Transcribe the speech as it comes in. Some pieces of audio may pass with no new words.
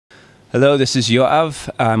Hello, this is YOAV.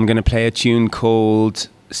 I'm going to play a tune called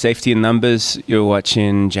Safety in Numbers. You're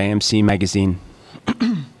watching JMC Magazine.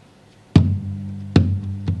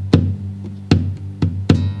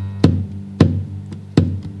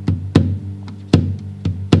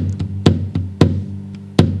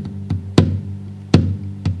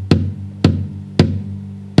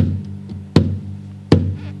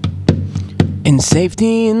 In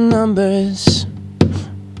safety in numbers,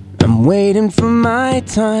 I'm waiting for my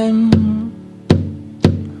time.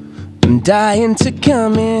 I'm dying to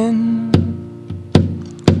come in.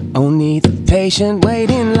 Only the patient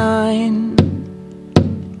wait in line.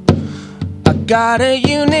 I got a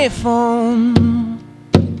uniform,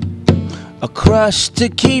 a crush to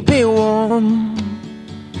keep it warm.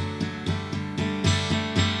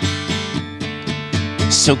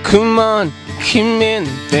 So come on, come in,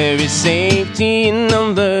 there is safety in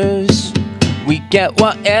numbers. We get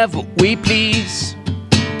whatever we please.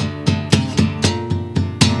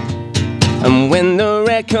 And when the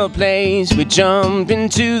record plays, we jump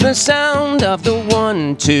into the sound of the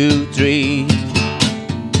 1, 2, 3.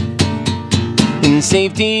 In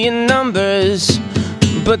safety in numbers,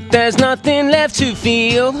 but there's nothing left to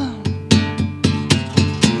feel.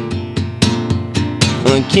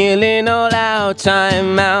 We're killing all our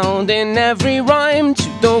time out in every rhyme to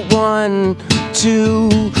the 1,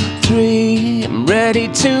 2, 3. I'm ready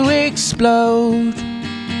to explode.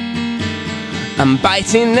 I'm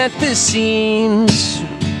biting at the seams.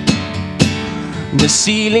 The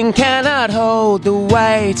ceiling cannot hold the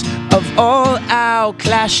weight of all our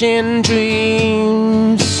clashing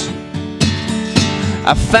dreams.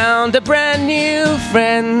 I found a brand new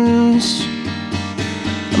friend.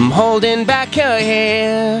 I'm holding back her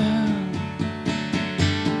hair.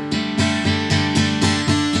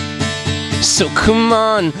 So come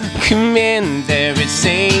on, come in, there is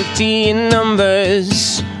safety in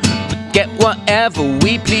numbers. We get whatever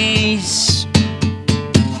we please.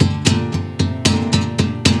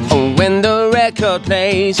 Oh, when the record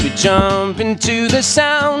plays, we jump into the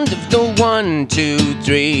sound of the 1, 2,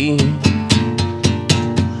 3.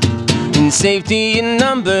 In safety in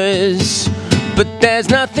numbers, but there's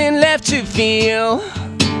nothing left to feel.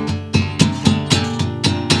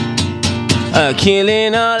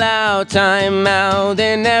 Killing all our time out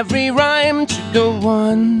in every rhyme to the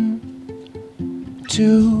 1,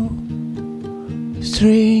 2,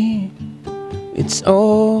 3. It's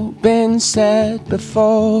all been said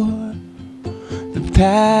before. The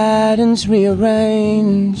pattern's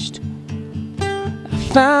rearranged. I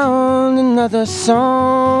found another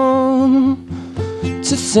song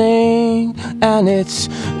to sing, and it's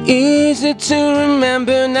easy to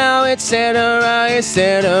remember now, etc.,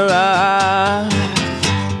 etc.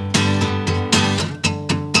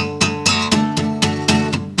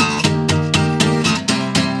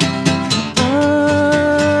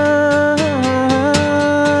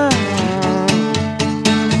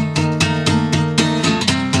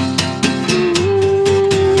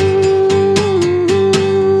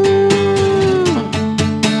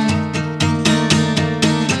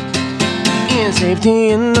 Safety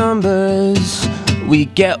in numbers, we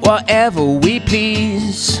get whatever we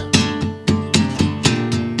please.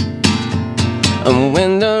 And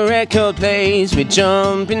when the record plays, we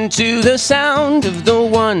jump into the sound of the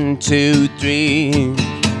 1, 2, 3.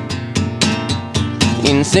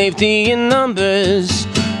 In safety in numbers,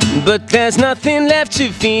 but there's nothing left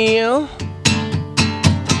to feel.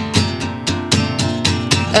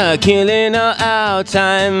 Killing all our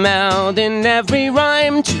time out in every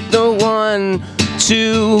rhyme to the 1,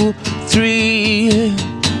 2, 3.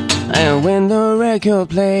 And when the record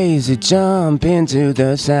plays, you jump into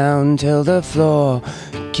the sound till the floor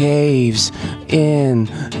caves in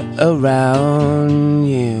around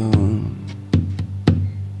you.